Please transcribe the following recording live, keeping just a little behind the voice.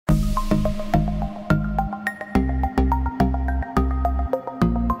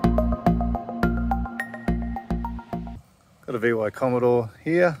Got a VY Commodore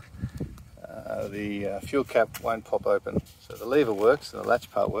here. The fuel cap won't pop open, so the lever works and the latch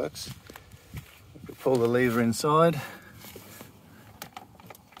part works. If we pull the lever inside,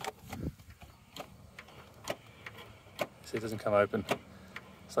 see, it doesn't come open.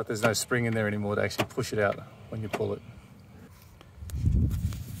 It's like there's no spring in there anymore to actually push it out when you pull it.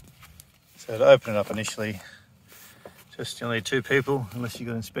 So to open it up initially, you'll need two people, unless you've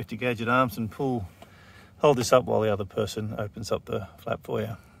got Inspector Gadget arms, and hold this up while the other person opens up the flap for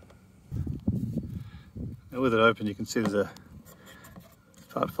you. Now with it open, you can see there's a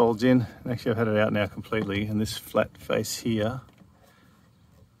part folds in, and actually I've had it out now completely, and this flat face here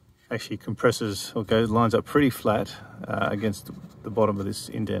actually compresses or lines up pretty flat against the bottom of this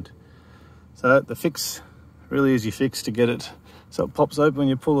indent. So the fix, really easy fix to get it so it pops open when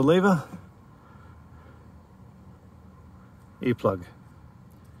you pull the lever. Earplug.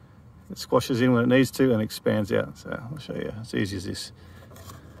 It squashes in when it needs to and expands out. So I'll show you, it's easy as this.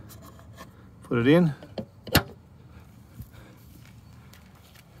 Put it in.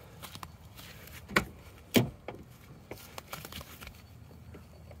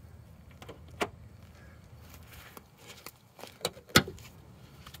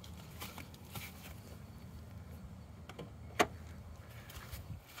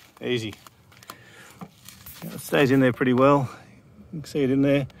 Easy. It stays in there pretty well. You can see it in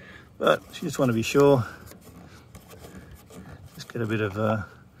there, but if you just want to be sure, just get a bit of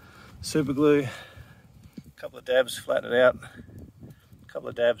super glue, a couple of dabs, flatten it out, a couple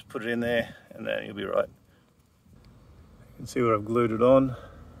of dabs, put it in there, and then you'll be right. You can see where I've glued it on,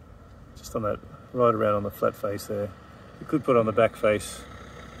 just on that, right around on the flat face there. You could put it on the back face,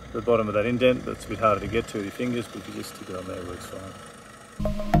 the bottom of that indent, but it's a bit harder to get to with your fingers, but if you just stick it on there, it works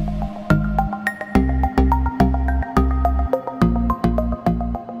fine.